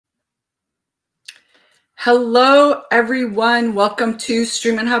Hello, everyone. Welcome to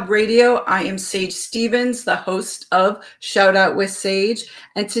Streaming Hub Radio. I am Sage Stevens, the host of Shout Out with Sage.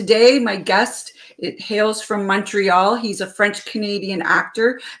 And today, my guest, it hails from Montreal. He's a French-Canadian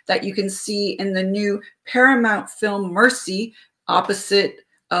actor that you can see in the new Paramount film Mercy, opposite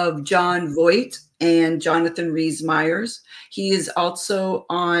of Jon Voight and Jonathan Rhys-Meyers. He is also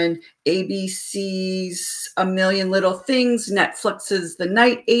on ABC's A Million Little Things, Netflix's The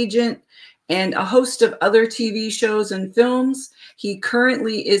Night Agent, and a host of other TV shows and films. He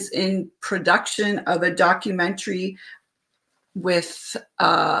currently is in production of a documentary with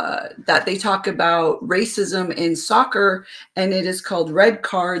that they talk about racism in soccer, and it is called Red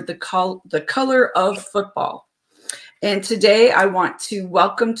Card, the Color of Football. And today I want to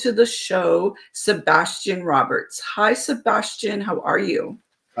welcome to the show Sebastien Roberts. Hi, Sebastien. How are you?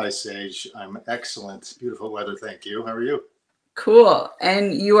 Hi, Sage. I'm excellent. Beautiful weather. Thank you. How are you? Cool.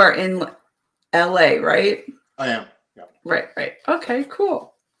 And you are in LA, right? I am. Yeah. Right. Okay,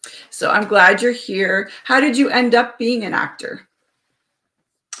 cool. So I'm glad you're here. How did you end up being an actor?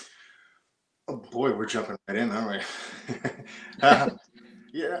 Oh boy, we're jumping right in, aren't we?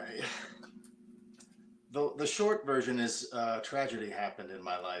 Yeah. The short version is tragedy happened in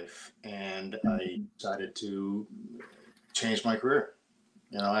my life, and I decided to change my career.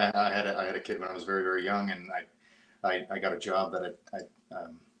 You know, I had a kid when I was very, very young, and I got a job that I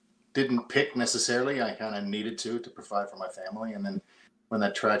didn't pick necessarily. I kind of needed to provide for my family. And then when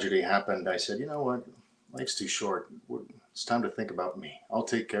that tragedy happened, I said, you know what, life's too short. It's time to think about me. I'll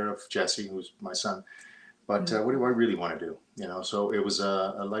take care of Jesse, who's my son. But what do I really want to do? You know, so it was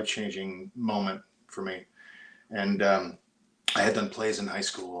a life-changing moment for me. And I had done plays in high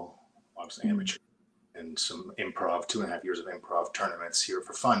school, obviously amateur, and some improv, 2.5 years of improv tournaments here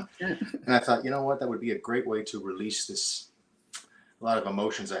for fun. And I thought, you know what, that would be a great way to release this a lot of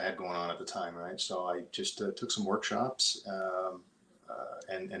emotions I had going on at the time, right? So I just took some workshops,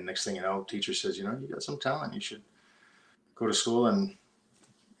 and next thing you know, teacher says, you know, you got some talent, you should go to school. And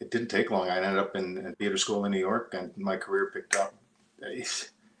it didn't take long. I ended up in theater school in New York, and my career picked up.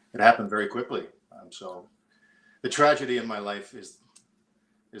 It happened very quickly. So the tragedy in my life is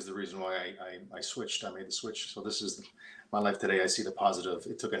the reason why I switched. I made the switch. So this is my life today. I see the positive.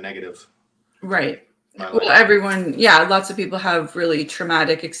 It took a negative. Right. Well, everyone, yeah, lots of people have really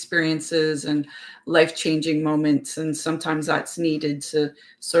traumatic experiences and life-changing moments, and sometimes that's needed to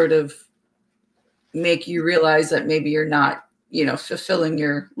sort of make you realize that maybe you're not, you know, fulfilling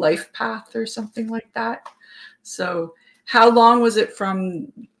your life path or something like that. So how long was it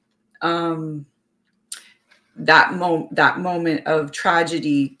from that moment of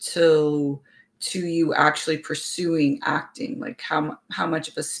tragedy to you actually pursuing acting? Like how much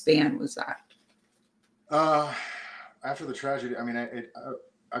of a span was that? After the tragedy, I mean,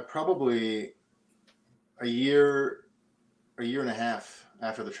 I probably a year and a half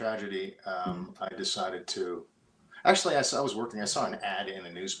after the tragedy, I decided to, actually, I saw an ad in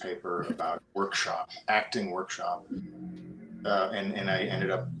a newspaper about acting workshop. And I ended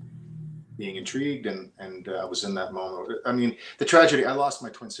up being intrigued, and I was in that moment. I mean, the tragedy, I lost my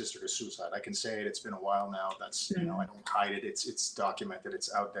twin sister to suicide. I can say it, it's been a while now. That's, you know, I don't hide it. It's documented,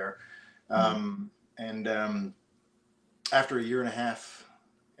 it's out there. And after a year and a half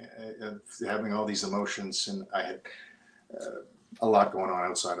of having all these emotions, and I had a lot going on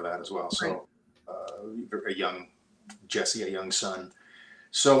outside of that as well. So a young Jesse, a young son.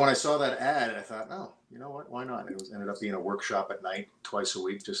 So when I saw that ad, I thought, oh, you know what? Why not? It ended up being a workshop at night, twice a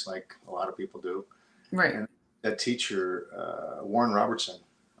week, just like a lot of people do. Right. And that teacher, Warren Robertson,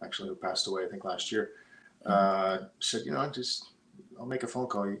 actually, who passed away, I think last year, said, you know, I'll make a phone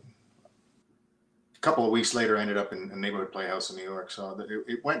call. A couple of weeks later, I ended up in a neighborhood playhouse in New York. So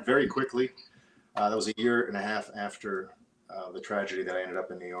it went very quickly. That was a year and a half after the tragedy that I ended up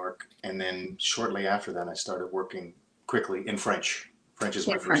in New York. And then shortly after that, I started working quickly in French. French is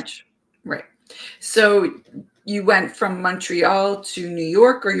my first. French. Right. So you went from Montreal to New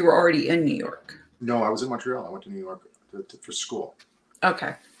York, or you were already in New York? No, I was in Montreal. I went to New York for school.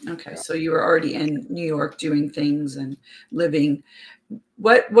 Okay. Yeah. So you were already in New York doing things and living.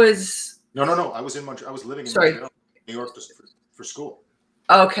 What was... No. I was in Montreal. I was living in Montreal, New York, just for school.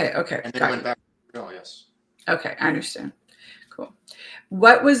 Okay. And then I went back to Montreal, yes. Okay, I understand. Cool.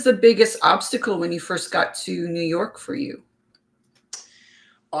 What was the biggest obstacle when you first got to New York for you?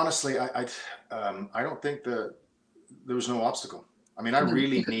 Honestly, I don't think there was no obstacle. I mean, I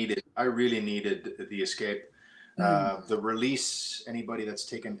really needed the escape, the release. Anybody that's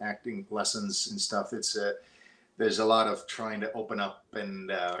taken acting lessons and stuff, there's a lot of trying to open up.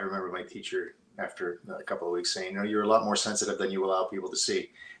 And I remember my teacher after a couple of weeks, saying, you're a lot more sensitive than you allow people to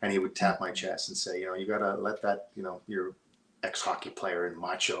see. And he would tap my chest and say, you got to let that, your ex-hockey player and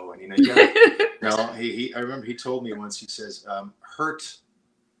macho, and you gotta, I remember he told me once, he says, hurt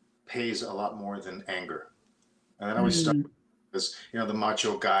pays a lot more than anger. And then I always stuck because the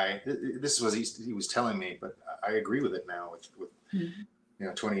macho guy, this was he was telling me, but I agree with it now with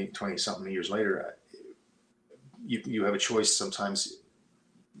 20 something years later. You have a choice. Sometimes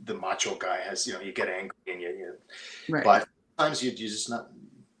the macho guy has, you get angry and right. But sometimes you just not,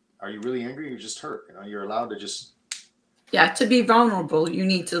 are you really angry? You're just hurt. You're allowed to just. Yeah. To be vulnerable, you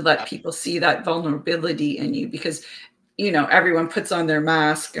need to let people see that vulnerability in you, because, everyone puts on their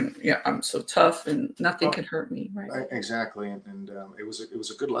mask and I'm so tough and nothing can hurt me. Right. Exactly. And it was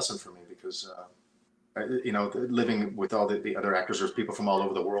a good lesson for me because, living with all the other actors, there's people from all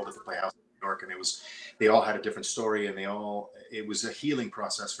over the world at the Playhouse in New York, and they all had a different story, and it was a healing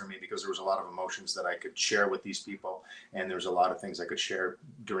process for me because there was a lot of emotions that I could share with these people, and there's a lot of things I could share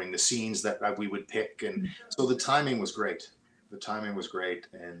during the scenes that we would pick, and so the timing was great.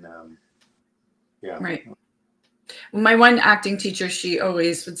 And yeah. Right. My one acting teacher, she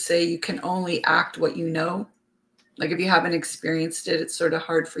always would say, you can only act what you know. Like if you haven't experienced it, it's sort of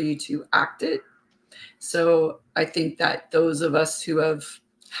hard for you to act it. So I think that those of us who have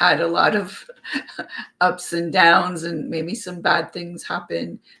had a lot of ups and downs and maybe some bad things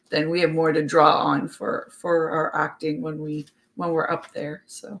happen, then we have more to draw on for our acting when we're up there.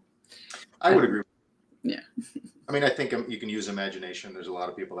 So I would agree. Yeah. I mean, I think you can use imagination. There's a lot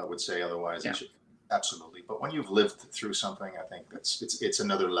of people that would say otherwise. Yeah. Absolutely. But when you've lived through something, I think it's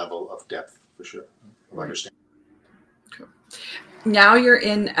another level of depth for sure. Of understanding. Cool. Now you're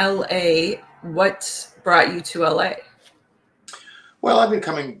in LA. What brought you to LA? Well, I've been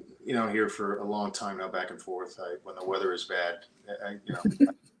coming, here for a long time now, back and forth. When the weather is bad,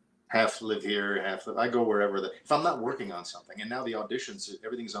 half live here, I go wherever. If I'm not working on something, and now the auditions,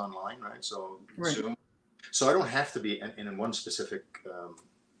 everything's online, right? So Zoom. So I don't have to be in one specific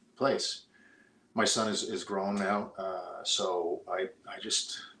place. My son is grown now, so I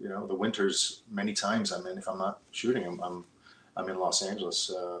just, the winters, many times if I'm not shooting, I'm in Los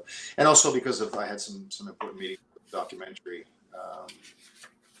Angeles, and also because I had some important meetings with the documentary,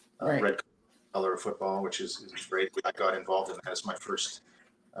 Red Color of Football, which is great. I got involved in that as my first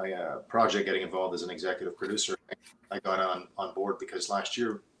project, getting involved as an executive producer. I got on board because last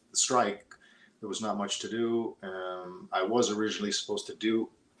year, the strike, there was not much to do. I was originally supposed to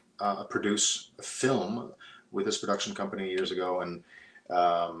produce a film with this production company years ago, and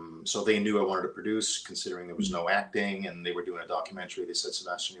so they knew I wanted to produce, considering there was no acting, and they were doing a documentary. They said,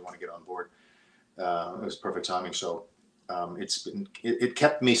 "Sebastian, you want to get on board?" It was perfect timing. So it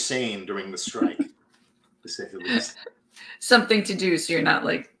kept me sane during the strike, to say the least. Something to do, so you're not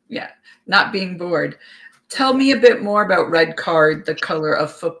not being bored. Tell me a bit more about Red Card, The Color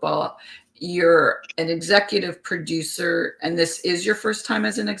of Football. You're an executive producer, and this is your first time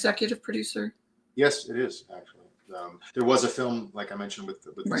as an executive producer? Yes, it is, actually. There was a film, like I mentioned, with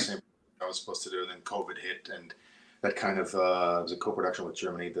the same I was supposed to do, and then COVID hit, and that kind of was a co-production with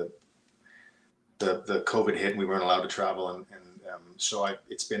Germany. The COVID hit, and we weren't allowed to travel, and so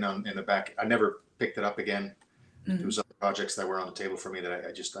it's been in the back. I never picked it up again. There was other projects that were on the table for me that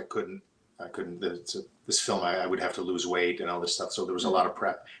I couldn't. This film, I would have to lose weight and all this stuff. So there was a lot of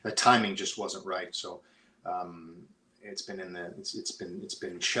prep. The timing just wasn't right. So it's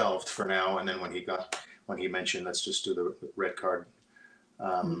been shelved for now. And then when he mentioned, let's just do the Red Card.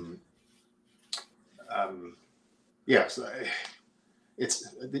 Yes,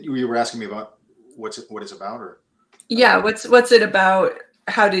 you were asking me about what it's about, or what's it about?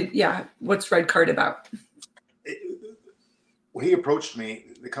 What's Red Card about? When he approached me,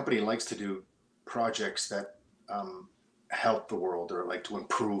 the company likes to do projects that help the world, or like to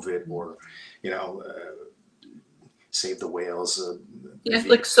improve it, or save the whales.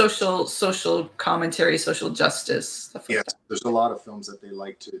 Like social commentary, social justice stuff. Yes, there's a lot of films that they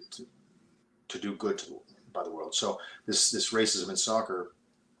like to do good by the world. So this racism in soccer,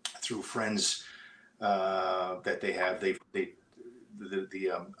 through friends that they have,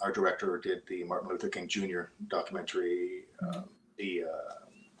 our director did the Martin Luther King Jr. documentary, the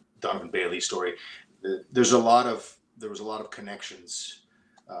Donavan Bailey Story. There was a lot of connections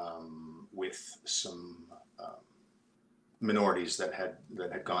with some minorities that had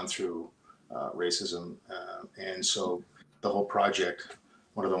gone through racism, and so the whole project.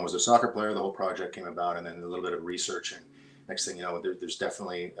 One of them was a soccer player. The whole project came about, and then a little bit of research. And next thing you know, there's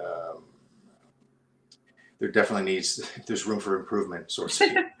definitely there's room for improvement, so to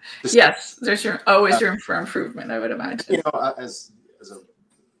speak. Yes, there's always room for improvement, I would imagine. As a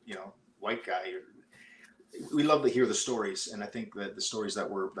white guy. We love to hear the stories, and I think that the stories that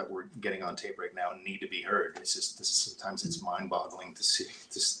we're getting on tape right now need to be heard. It's just sometimes it's mind-boggling to see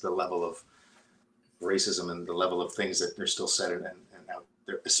just the level of racism and the level of things that they're still said and out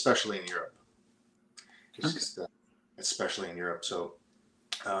there, especially in Europe. It's just, especially in Europe. So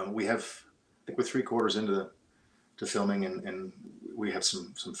we have, I think we're 3/4 into to filming, and we have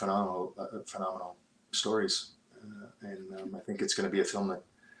some phenomenal stories, and I think it's going to be a film that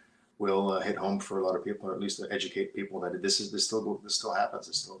will hit home for a lot of people, or at least to educate people that this still happens.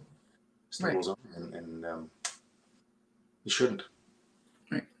 It still goes on, and it shouldn't.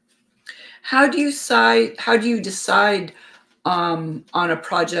 Right. How do you decide on a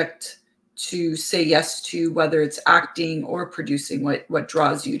project to say yes to, whether it's acting or producing? What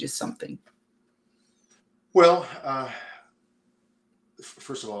draws you to something? Well,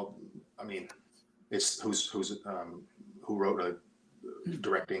 first of all, I mean, it's who wrote a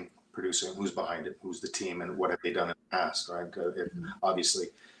directing, producing, who's behind it, who's the team, and what have they done in the past, right? Obviously,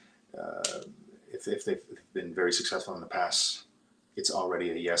 if they've been very successful in the past, it's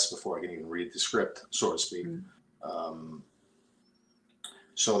already a yes before I can even read the script, so to speak.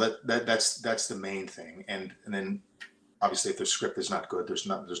 So that's the main thing, and then obviously if the script is not good, there's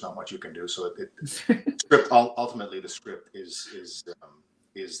not much you can do. So script ultimately the script is the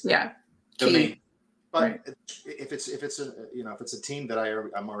main. But if it's a team that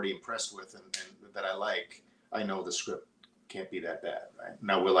I'm already impressed with and that I know the script can't be that bad, right?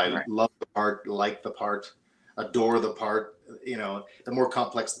 Now, will I love the part, like the part, adore the part? The more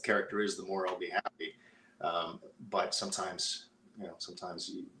complex the character is, the more I'll be happy. But sometimes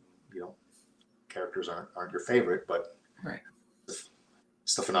characters aren't your favorite, but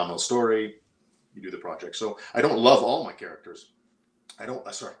it's the phenomenal story. You do the project. So I don't love all my characters. I don't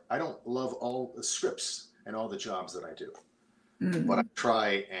love all the scripts and all the jobs that I do, but I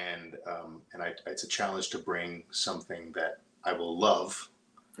try, and it's a challenge to bring something that I will love.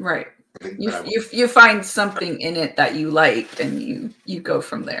 Right. You find something in it that you like, and you go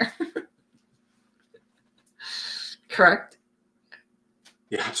from there. Correct?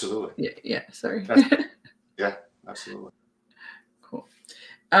 Yeah, absolutely. Yeah. Sorry. Yeah, absolutely. Cool.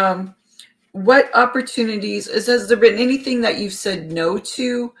 What opportunities, has there been anything that you've said no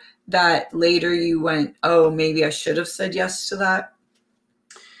to that later you went, oh, maybe I should have said yes to that?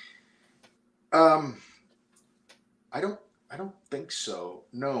 I don't think so.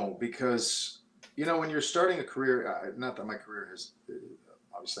 No, because when you're starting a career, not that my career has,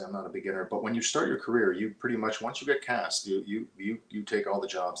 obviously I'm not a beginner, but when you start your career, you pretty much, once you get cast, you take all the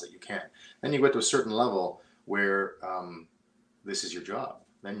jobs that you can. Then you get to a certain level where this is your job.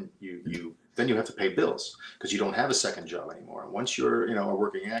 Then you have to pay bills because you don't have a second job anymore. Once you're a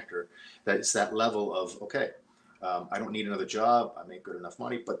working actor, it's that level of, okay, I don't need another job. I make good enough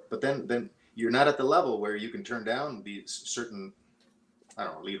money, but then you're not at the level where you can turn down these certain, I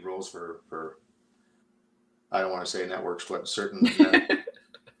don't know, lead roles for I don't want to say networks, but certain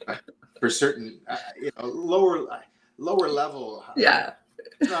for certain lower level. Yeah,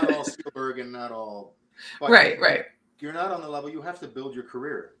 it's not all Spielberg and not all. But right. You're not on the level. You have to build your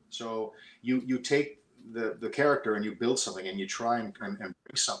career. So you take the character and you build something, and you try and bring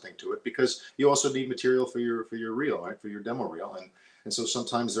something to it, because you also need material for your reel, right? For your demo reel, and so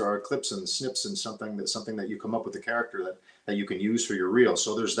sometimes there are clips and snips and something that you come up with a character that you can use for your reel.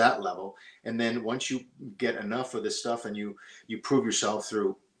 So there's that level, and then once you get enough of this stuff and you prove yourself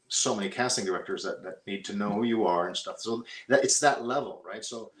through so many casting directors that need to know who you are and stuff. So that it's that level, right?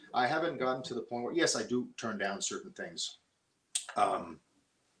 So I haven't gotten to the point where, yes, I do turn down certain things.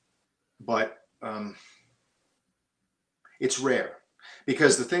 But it's rare,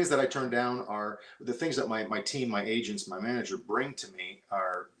 because the things that I turn down are the things that my team, my agents, my manager bring to me.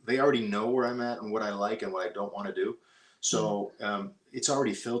 They already know where I'm at and what I like and what I don't want to do. So it's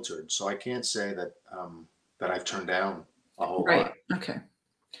already filtered. So I can't say that I've turned down a whole lot. Okay.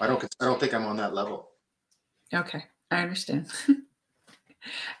 I don't think I'm on that level. Okay, I understand.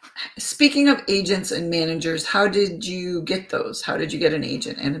 Speaking of agents and managers, how did you get those? How did you get an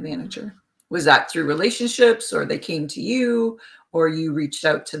agent and a manager? Was that through relationships, or they came to you, or you reached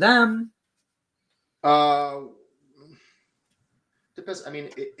out to them? Depends. I mean,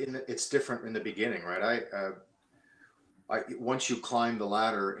 it's different in the beginning, right? Once you climb the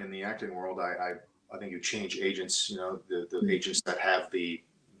ladder in the acting world, I think you change agents. The agents that have the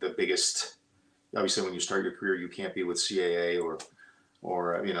biggest. Obviously, when you start your career, you can't be with CAA or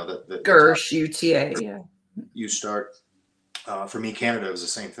the Gersh, UTA. Yeah. You start. For me, Canada was the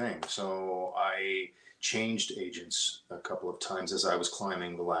same thing. So I changed agents a couple of times as I was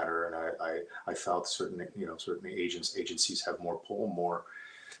climbing the ladder, and I felt certain agencies have more pull, more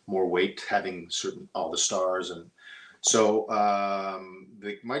more weight, having all the stars. And so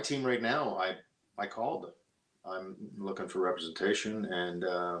my team right now, I called. I'm looking for representation, and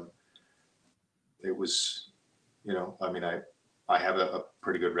it was, you know, I mean, I have a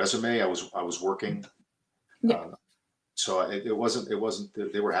pretty good resume. I was working. Yeah. So it wasn't,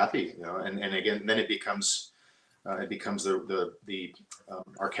 they were happy, you know, and again, then it becomes the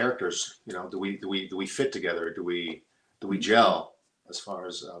our characters, you know, do we fit together? Do we gel as far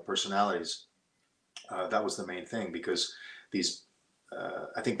as personalities? That was the main thing, because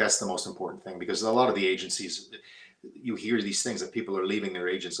I think that's the most important thing, because a lot of the agencies, you hear these things that people are leaving their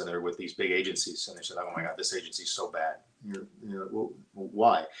agents and they're with these big agencies, and they said, oh my God, this agency's so bad. You know, well,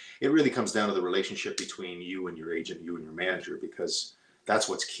 why? It really comes down to the relationship between you and your agent, you and your manager, because that's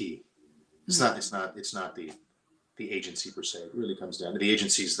what's key. It's not the agency per se. It really comes down to the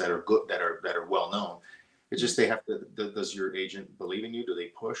agencies that are good, that are well known. It's just, they have to, does your agent believe in you? Do they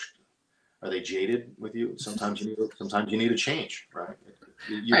push? Are they jaded with you? Sometimes you need a change, right?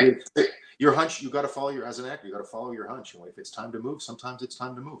 Right. Your hunch, you got to follow as an actor, you got to follow your hunch. And if it's time to move, sometimes it's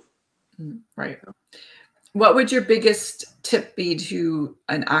time to move. Right. You know? What would your biggest tip be to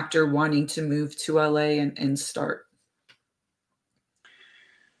an actor wanting to move to LA and start?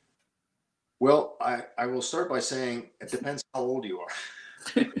 Well, I will start by saying it depends how old you are.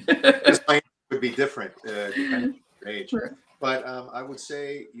 Because my age would be different depending on your age. Sure. But I would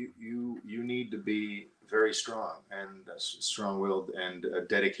say you need to be very strong and strong-willed and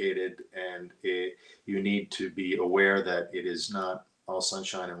dedicated, and you need to be aware that it is not all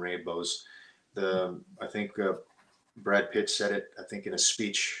sunshine and rainbows. I think Brad Pitt said it, I think, in a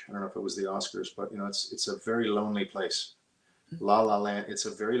speech. I don't know if it was the Oscars, but you know, it's a very lonely place. La La Land, it's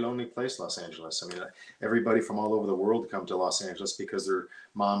a very lonely place, Los Angeles. I mean, everybody from all over the world come to Los Angeles because their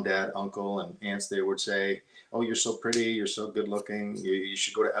mom, dad, uncle, and aunts, they would say, oh, you're so pretty, you're so good looking, you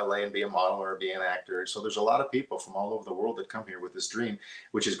should go to LA and be a model or be an actor. So there's a lot of people from all over the world that come here with this dream,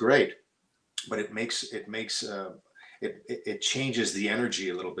 which is great, but it changes the energy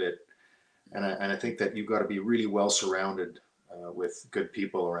a little bit. And I think that you've got to be really well surrounded with good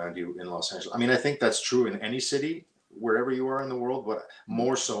people around you in Los Angeles. I mean, I think that's true in any city, wherever you are in the world, but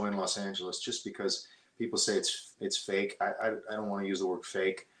more so in Los Angeles, just because people say it's fake. I don't want to use the word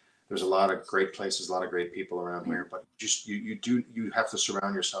fake. There's a lot of great places, a lot of great people around here, but just you have to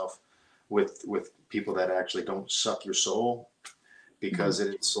surround yourself with people that actually don't suck your soul, because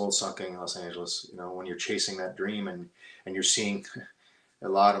it is soul sucking in Los Angeles. You know, when you're chasing that dream and you're seeing a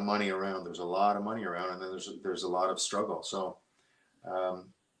lot of money around, there's a lot of money around, and then there's a lot of struggle. So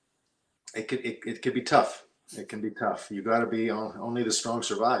it could be tough. It can be tough. You got to be only the strong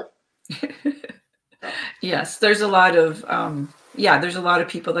survive. Yes, there's a lot of there's a lot of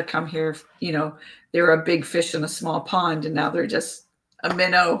people that come here. You know, they were a big fish in a small pond, and now they're just a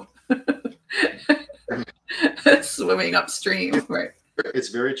minnow swimming upstream. Right. It's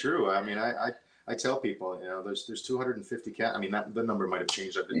very true. I mean, I tell people, you know, there's 250 cast. I mean, the number might have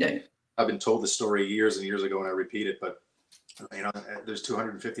changed. I've been told the story years and years ago, and I repeat it, but you know, there's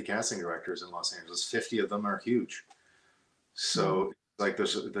 250 casting directors in Los Angeles. 50 of them are huge. So like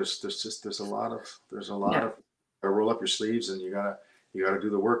there's a lot of roll up your sleeves, and you gotta do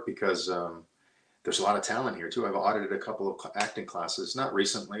the work, because there's a lot of talent here too. I've audited a couple of acting classes, not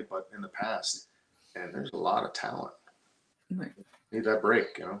recently, but in the past, and there's a lot of talent. Right. Need that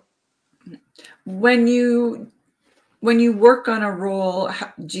break, you know. When you work on a role,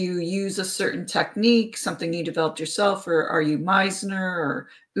 do you use a certain technique, something you developed yourself, or are you Meisner or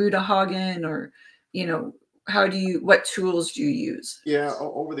Uta Hagen, or, you know, what tools do you use? Yeah,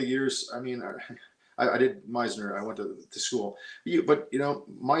 over the years, I mean, I did Meisner. I went to school, but you know,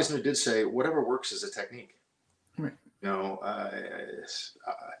 Meisner did say whatever works is a technique. Right. You know,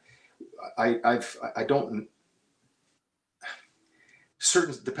 I don't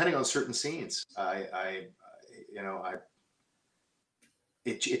depending on certain scenes,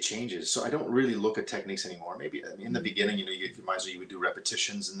 it changes. So I don't really look at techniques anymore. Maybe in the beginning, you know, you would do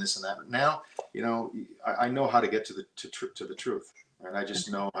repetitions and this and that. But now, you know, I know how to get to the truth, and I just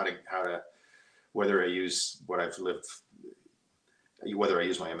know how to whether I use what I've lived, whether I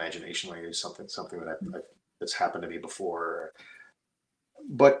use my imagination, or I use something that's happened to me before.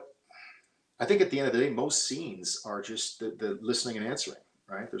 But I think at the end of the day, most scenes are just the listening and answering.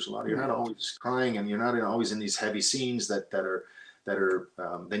 Right? There's a lot of, you're not always crying, and you're not always in these heavy scenes that are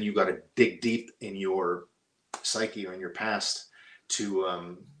then you got to dig deep in your psyche or in your past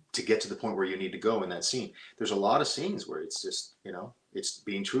to get to the point where you need to go in that scene. There's a lot of scenes where it's just, you know, it's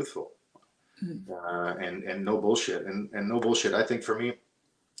being truthful and no bullshit and no bullshit. I think for me,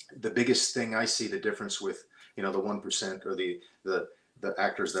 the biggest thing I see the difference with, you know, the 1% or the the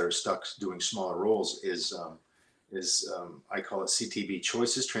actors that are stuck doing smaller roles is I call it CTB: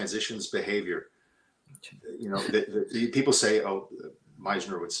 choices, transitions, behavior. You know, the people say, oh,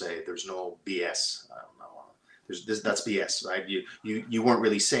 Meisner would say, there's no BS. I don't know. That's BS, right? You weren't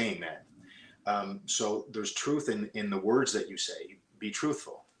really saying that. So there's truth in the words that you say. Be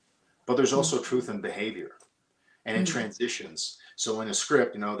truthful, but there's also truth in behavior and in transitions. So in a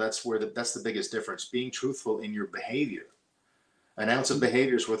script, you know, that's the biggest difference. Being truthful in your behavior. An ounce of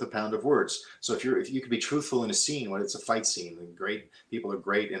behavior is worth a pound of words. So if you could be truthful in a scene when it's a fight scene, and great people are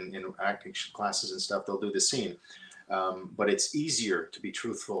great in acting classes and stuff, they'll do the scene. But it's easier to be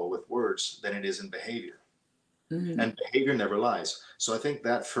truthful with words than it is in behavior. And behavior never lies. So I think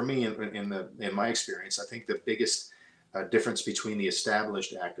that for me, in my experience, I think the biggest difference between the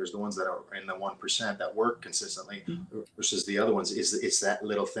established actors, the ones that are in the 1% that work consistently, versus the other ones, is it's that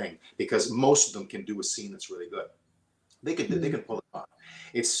little thing. Because most of them can do a scene that's really good. They can pull it off.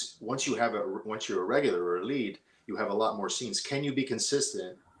 It's once you're a regular or a lead, you have a lot more scenes. Can you be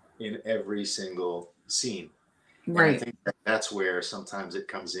consistent in every single scene? Right. And I think that's where sometimes it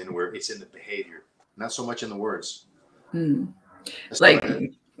comes in, where it's in the behavior, not so much in the words. Like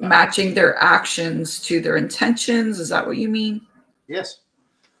matching their actions to their intentions. Is that what you mean? Yes,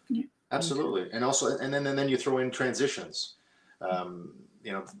 absolutely. And also, and then you throw in transitions.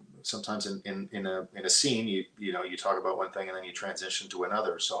 You know, sometimes in a scene, you talk about one thing and then you transition to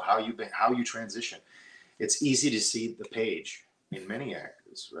another. So how you transition, it's easy to see the page in many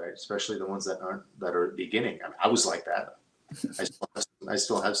actors, right? Especially the ones that are beginning. I mean, I was like that. I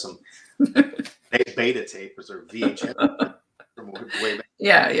still have some beta tapes or VHS from way back.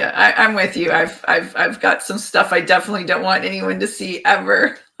 Yeah. I'm with you. I've got some stuff I definitely don't want anyone to see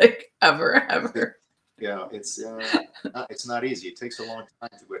ever, like ever. Yeah, it's not easy. It takes a long time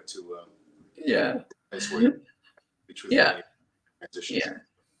to get to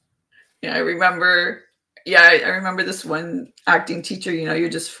I remember. Yeah, I remember this one acting teacher. You know, you're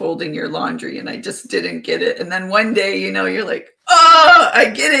just folding your laundry, and I just didn't get it. And then one day, you know, you're like, "Oh, I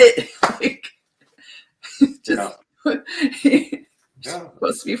get it!" Like, just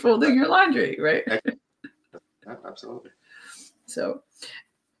supposed to be folding your laundry, right? Yeah, absolutely. So,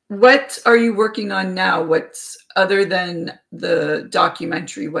 what are you working on now? What's other than the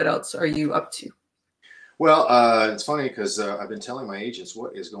documentary? What else are you up to? Well, it's funny because I've been telling my agents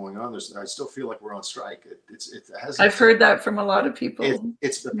what is going on. I still feel like we're on strike. I've heard that from a lot of people.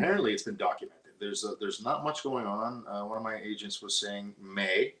 It's apparently it's been documented. There's not much going on. One of my agents was saying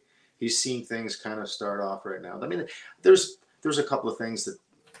May. He's seeing things kind of start off right now. I mean, there's a couple of things that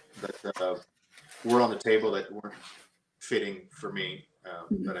were on the table that weren't fitting for me.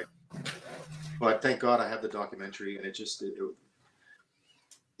 But thank God I have the documentary, and it's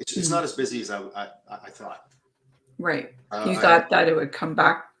not as busy as I thought. Right. You thought that it would come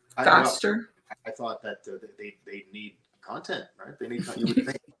back faster? I thought that they need content, right? They need. You would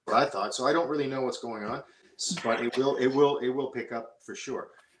think what I thought. So I don't really know what's going on, but it will pick up for sure.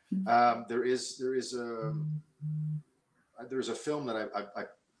 There's a film that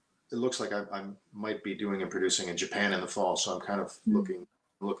it looks like I might be doing and producing in Japan in the fall. So I'm kind of looking.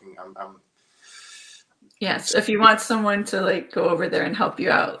 Yes, if you want someone to like go over there and help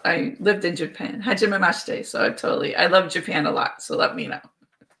you out. I lived in Japan, hajime mashite, so I love Japan a lot. So let me know.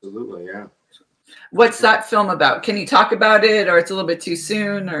 Absolutely, yeah. What's that film about? Can you talk about it, or it's a little bit too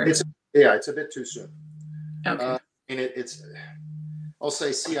soon? Or it's a bit too soon. Okay. And it's I'll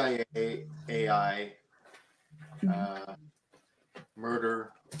say CIA, AI,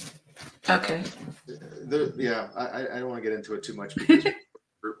 murder. Okay. I don't want to get into it too much because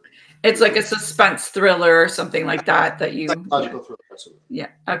it's like a suspense thriller or something like that you psychological thriller. Absolutely. Yeah.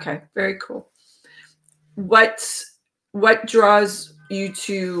 Okay. Very cool. What draws you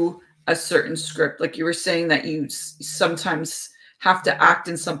to a certain script? Like you were saying that you sometimes have to act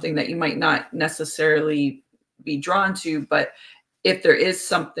in something that you might not necessarily be drawn to, but if there is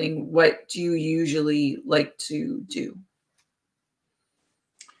something, what do you usually like to do?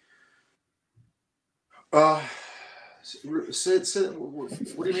 What do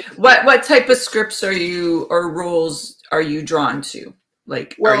you mean? What type of scripts are you or roles are you drawn to?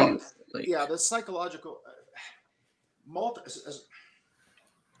 Like, well, are you like? Yeah, the psychological.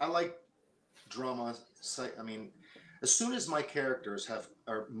 I like drama. I mean, as soon as my characters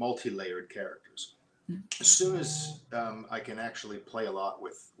are multi-layered characters, as soon as I can actually play a lot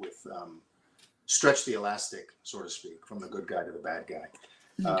with stretch the elastic, so to speak, from the good guy to the bad guy.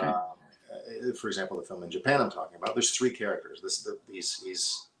 Okay. For example, the film in Japan I'm talking about, there's 3 characters.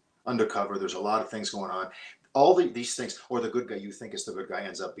 He's undercover. There's a lot of things going on. these things, or the good guy you think is the good guy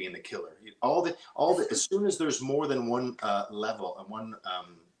ends up being the killer. All the as soon as there's more than one level and one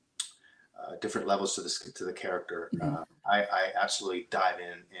different levels to the character, I absolutely dive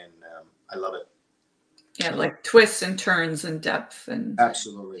in, and I love it. Yeah, like twists and turns and depth and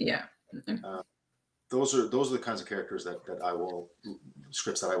absolutely. Yeah. Those are the kinds of characters that I will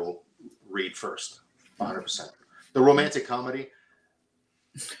scripts that I will read first, 100%. The romantic comedy.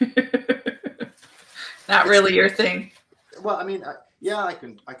 Not really your thing. Well, I mean, yeah, I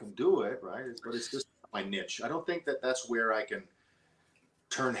can do it, right? But it's just my niche. I don't think that that's where I can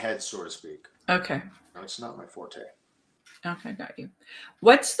turn heads, so to speak. Okay. No, it's not my forte. Okay, got you.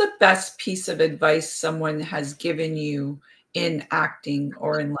 What's the best piece of advice someone has given you in acting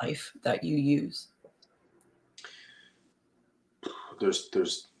or in life that you use? There's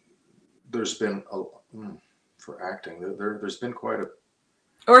been for acting there's been quite a,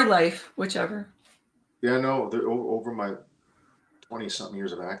 or life, whichever. Yeah, no, over my 20-something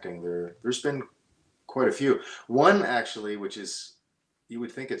years of acting, there's been quite a few. One actually, which is, you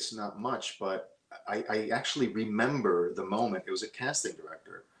would think it's not much, but I actually remember the moment. It was a casting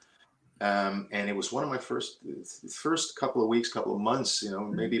director, and it was one of my first couple of weeks, couple of months,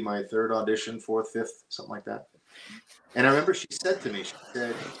 maybe my third audition, fourth, fifth, something like that. And I remember she said to me, she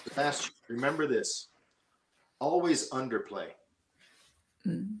said, "Sebastian, remember this, always underplay."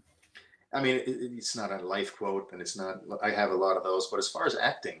 I mean, it's not a life quote, and it's not, I have a lot of those, but as far as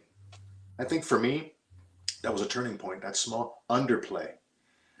acting, I think for me, that was a turning point, that small underplay.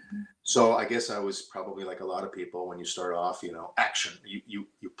 So I guess I was probably like a lot of people, when you start off, action, you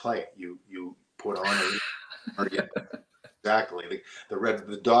play, you put on exactly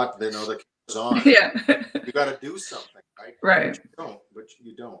the dot, that goes on. Yeah. You got to do something, right? Right. But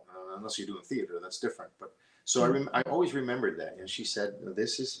you don't, unless you're doing theater, that's different. But so I always remembered that, and she said,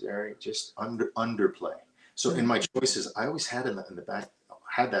 "This is very just underplay." So in my choices, I always had in the back,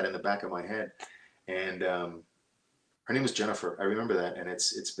 that in the back of my head, and her name was Jennifer. I remember that, and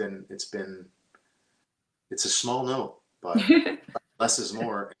it's a small note, but less is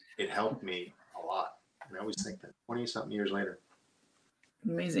more. It helped me a lot, and I always think that 20-something years later.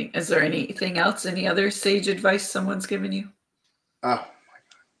 Amazing. Is there anything else? Any other sage advice someone's given you? Oh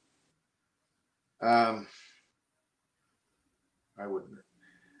my God. I wouldn't.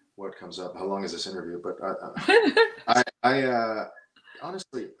 What comes up? How long is this interview? But I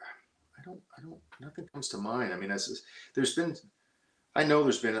honestly, I don't. Nothing comes to mind. I mean, I know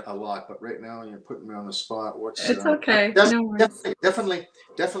there's been a lot, but right now you're putting me on the spot. It's okay.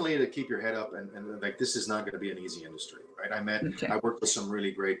 Definitely to keep your head up, and like, this is not going to be an easy industry, right? I worked with some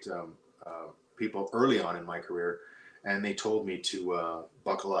really great people early on in my career, and they told me to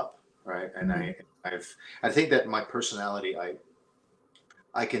buckle up, right? And I think that my personality,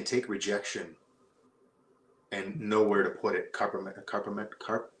 I can take rejection and know where to put it.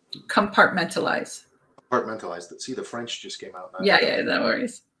 Compartmentalize. See, the French just came out. Yeah, no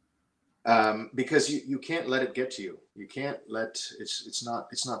worries. Because you can't let it get to you. You can't let it's not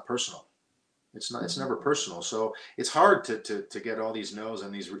personal. It's never personal. So it's hard to get all these no's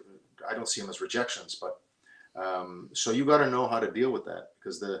and these. I don't see them as rejections, but so you got to know how to deal with that,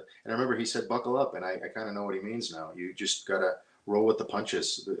 because and I remember he said buckle up, and I kind of know what he means now. You just gotta roll with the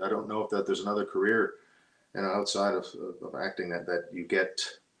punches. I don't know if there's another career, outside of acting that you get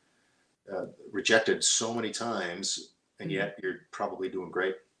rejected so many times, and yet you're probably doing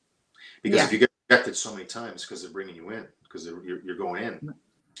great. Because if you get rejected so many times, because they're bringing you in, because you're going in,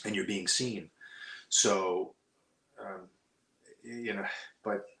 and you're being seen. So,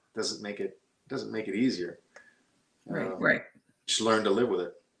 but doesn't make it easier. Right. Just learn to live with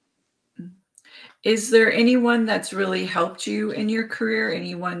it. Is there anyone that's really helped you in your career?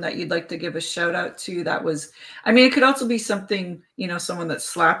 Anyone that you'd like to give a shout out to? That was, I mean, it could also be something, someone that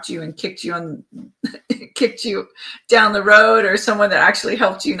slapped you and kicked you down the road, or someone that actually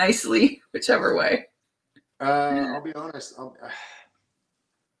helped you nicely, whichever way. I'll be honest.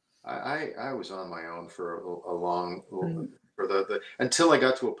 I was on my own for a long, until I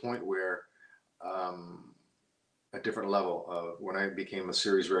got to a point where, a different level. When I became a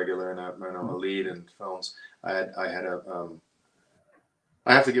series regular and I'm a lead in films, I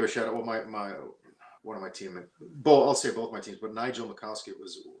have to give a shout out. Well, one of my team, I'll say both my teams, but Nigel Mikowski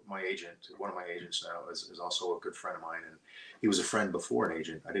was my agent. One of my agents now is also a good friend of mine, and he was a friend before an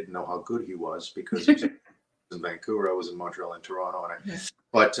agent. I didn't know how good he was, because he was in Vancouver, I was in Montreal and Toronto,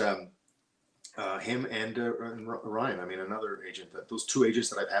 but him and Ryan, I mean, another agent. Those two agents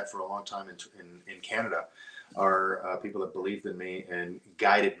that I've had for a long time in Canada are people that believed in me and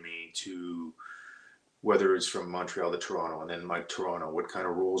guided me to whether it's from Montreal to Toronto, and then Toronto, what kind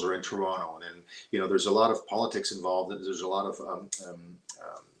of rules are in Toronto, and then, you know, there's a lot of politics involved. There's a lot of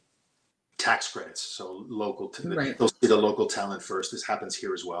tax credits. So local, they'll see the local talent first. This happens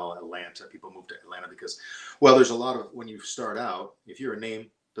here as well. Atlanta, people move to Atlanta because, well, there's a lot of, when you start out, if you're a name,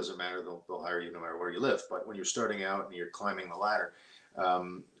 doesn't matter, they'll hire you no matter where you live. But when you're starting out and you're climbing the ladder,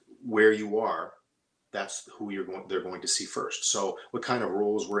 where you are, that's who they're going to see first. So what kind of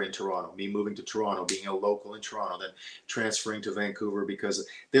roles were in Toronto? Me moving to Toronto, being a local in Toronto, then transferring to Vancouver, because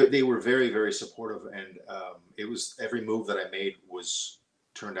they were very, very supportive. And it was, every move that I made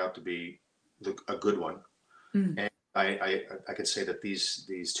turned out to be a good one. And I could say that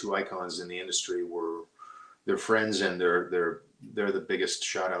these two icons in the industry they're friends, and they're the biggest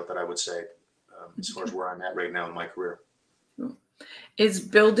shout out that I would say as far as where I'm at right now in my career. Is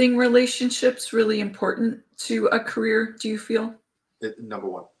building relationships really important to a career, do you feel? Number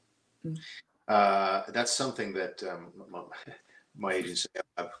one. That's something that my agency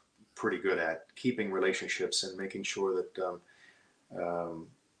are pretty good at, keeping relationships and making sure that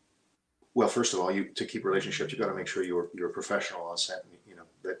well, first of all, to keep relationships, you got to make sure you're a professional on set, and, you know,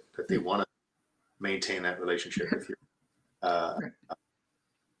 that they want to maintain that relationship. If you're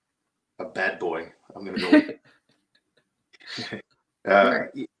a bad boy, I'm going to go.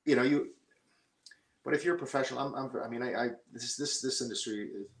 You know, but if you're a professional, I mean, this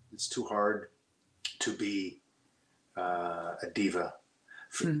industry, it's too hard to be a diva.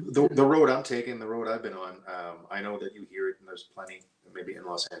 The road I'm taking, the road I've been on, I know that you hear it, and there's plenty, maybe in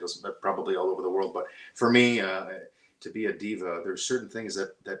Los Angeles, but probably all over the world. But for me, to be a diva, there's certain things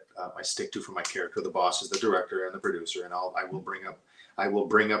that I stick to for my character. The boss is the director and the producer, and I will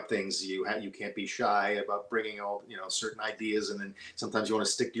bring up things. You can't be shy about bringing all, you know, certain ideas, and then sometimes you want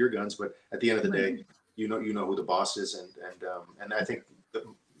to stick to your guns. But at the end of the day, you know who the boss is, and I think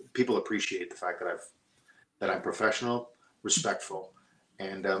people appreciate the fact that I'm professional, respectful.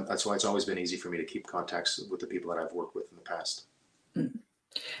 And that's why it's always been easy for me to keep contacts with the people that I've worked with in the past.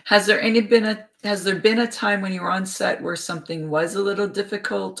 Has there been a time when you were on set where something was a little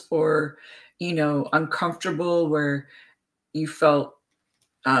difficult, or, you know, uncomfortable, where you felt,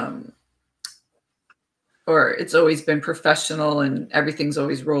 or it's always been professional and everything's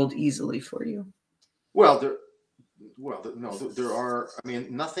always rolled easily for you? Well, there are. I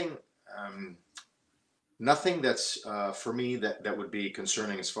mean, nothing that's for me that would be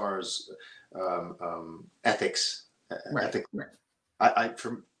concerning as far as ethics. Ethics. I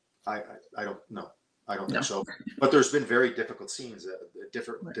don't know. I don't think so. But there's been very difficult scenes,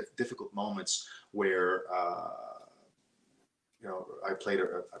 difficult moments where you know, I played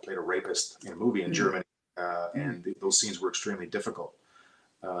a rapist in a movie in Germany, and those scenes were extremely difficult.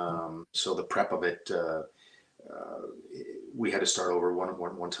 So the prep of it, we had to start over.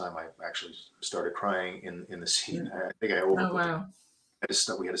 One time, I actually started crying in the scene. I think I overbooked. Oh, wow.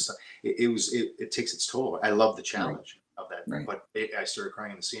 We had to start. It takes its toll. I love the challenge of that, but I started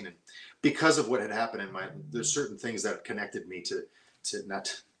crying in the scene, and because of what had happened in there's certain things that connected me to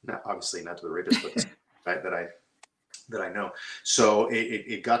not obviously not to the rapist, but that I know. So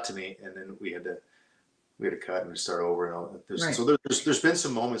it got to me, and then we had to cut and start over, and all. So there's been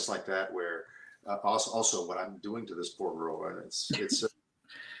some moments like that where also what I'm doing to this poor girl, and it's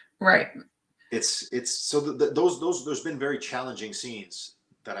right. It's so those there's been very challenging scenes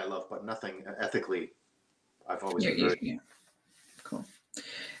that I love, but nothing ethically. I've always been very cool.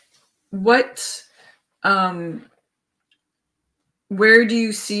 What where do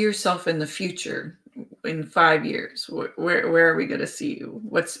you see yourself in the future? In 5 years, where are we going to see you?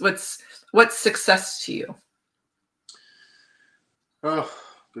 What's success to you? Oh,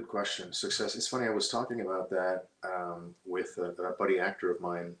 good question. Success. It's funny. I was talking about that with a buddy actor of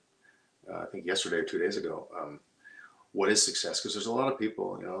mine. I think yesterday or 2 days ago. What is success? Because there's a lot of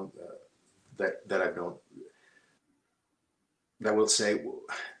people, you know, that I've known that will say,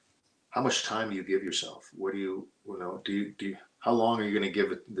 "How much time do you give yourself? What do you know? Do you how long are you going to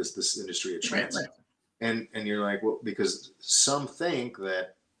give this industry a chance?" Right. And you're like, well, because some think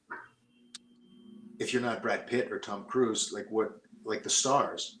that if you're not Brad Pitt or Tom Cruise, like the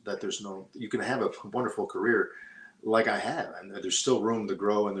stars, that you can have a wonderful career like I have, and there's still room to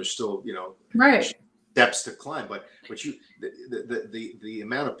grow, and there's still, you know, steps to climb. But the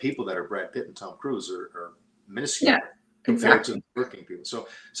amount of people that are Brad Pitt and Tom Cruise are minuscule compared to working people. So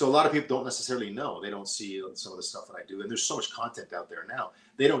a lot of people don't necessarily know. They don't see some of the stuff that I do, and there's so much content out there now.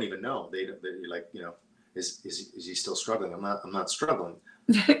 They don't even know. They're like, you know, is he still struggling? I'm not struggling.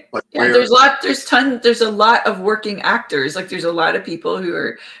 But there's a lot of working actors. Like, there's a lot of people who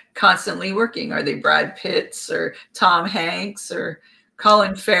are constantly working. Are they Brad Pitts or Tom Hanks or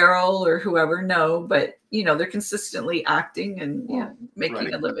Colin Farrell or whoever, no, but you know, they're consistently acting and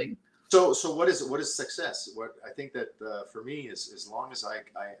making a living. So what is success? What I think that for me is as long as I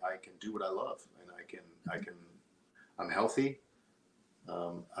can do what I love and I'm healthy.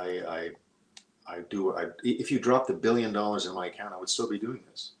 If you dropped $1 billion in my account, I would still be doing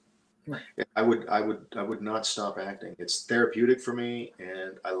this. Right. I would not stop acting. It's therapeutic for me,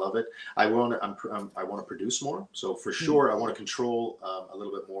 and I love it. I want to produce more. So for sure, I want to control a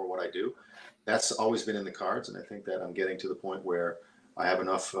little bit more what I do. That's always been in the cards, and I think that I'm getting to the point where I have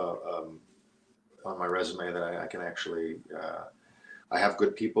enough on my resume that I can actually. I have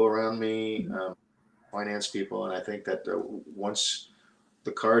good people around me, finance people, and I think that once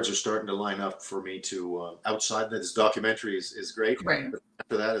the cards are starting to line up for me to outside this documentary is great. Right. But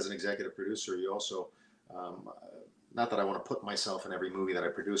after that, as an executive producer, you also not that I want to put myself in every movie that I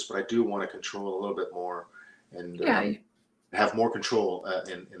produce, but I do want to control a little bit more and have more control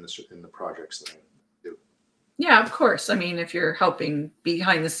in the projects that I do. Yeah, of course. I mean, if you're helping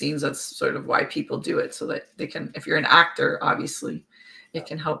behind the scenes, that's sort of why people do it, so that they can. If you're an actor, obviously, it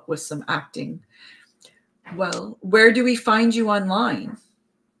can help with some acting. Well, where do we find you online?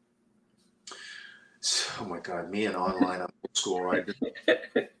 Oh my God, me and online, I'm old school, right?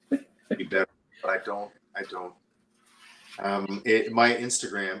 Be better, but I don't. My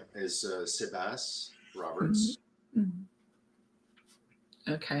Instagram is Sebas Roberts.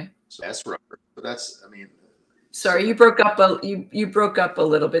 Okay. So that's Robert. But that's, I mean. Sorry, you broke up a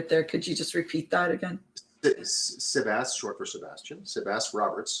little bit there. Could you just repeat that again? Sebas, short for Sebastian. Sebas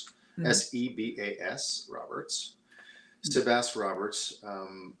Roberts. SEBAS Roberts. Sebas Roberts.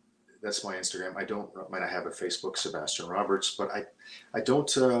 That's my Instagram. I might have a Facebook, Sebastian Roberts, but I don't.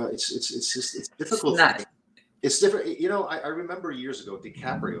 It's difficult. It's different. You know, I remember years ago,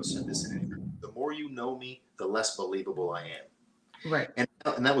 DiCaprio said this in an interview: "The more you know me, the less believable I am." Right. And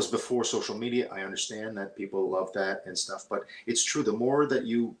that was before social media. I understand that people love that and stuff, but it's true. The more that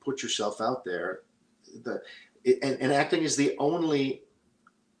you put yourself out there, and acting is the only,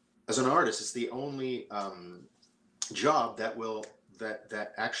 as an artist, it's the only job that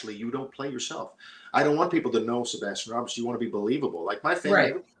actually you don't play yourself. I don't want people to know Sebastian Roberts. You want to be believable. Like my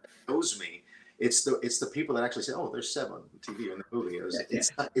family knows me. It's the people that actually say, "Oh, there's Seb on TV or in the movie."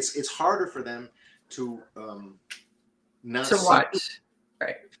 It's harder for them to not to watch.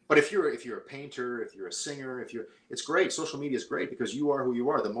 Right. But if you're a painter, if you're a singer, it's great. Social media is great because you are who you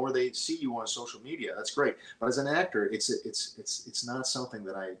are. The more they see you on social media, that's great. But as an actor, it's not something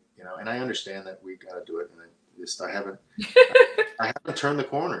that and I understand that we got to do it. And I haven't turned the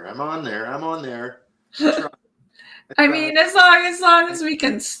corner. I'm on there. I mean, as long as we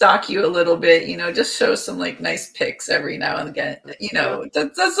can stalk you a little bit, just show some like nice pics every now and again.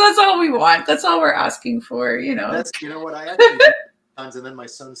 That's all we want. That's all we're asking for. That's what I actually do sometimes, and then my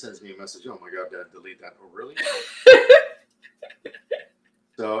son sends me a message. "Oh my God, Dad, delete that." "Oh, really?"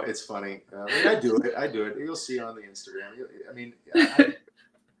 So it's funny. I do it. You'll see on the Instagram.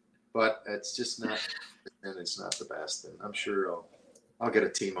 But it's just not, and it's not the best. And I'm sure I'll get a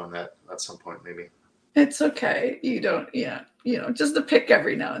team on that at some point, maybe. It's okay. You don't, just a pick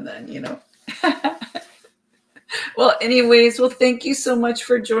every now and then, Well, anyways, thank you so much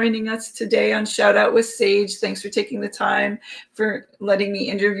for joining us today on Shout Out with Sage. Thanks for taking the time for letting me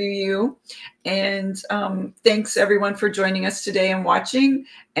interview you. And thanks everyone for joining us today and watching,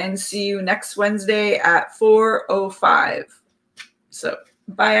 and see you next Wednesday at 4:05. So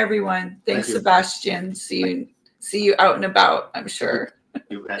bye everyone. Thanks, Sebastian. See you out and about, I'm sure.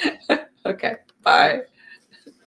 You bet. Okay. Bye.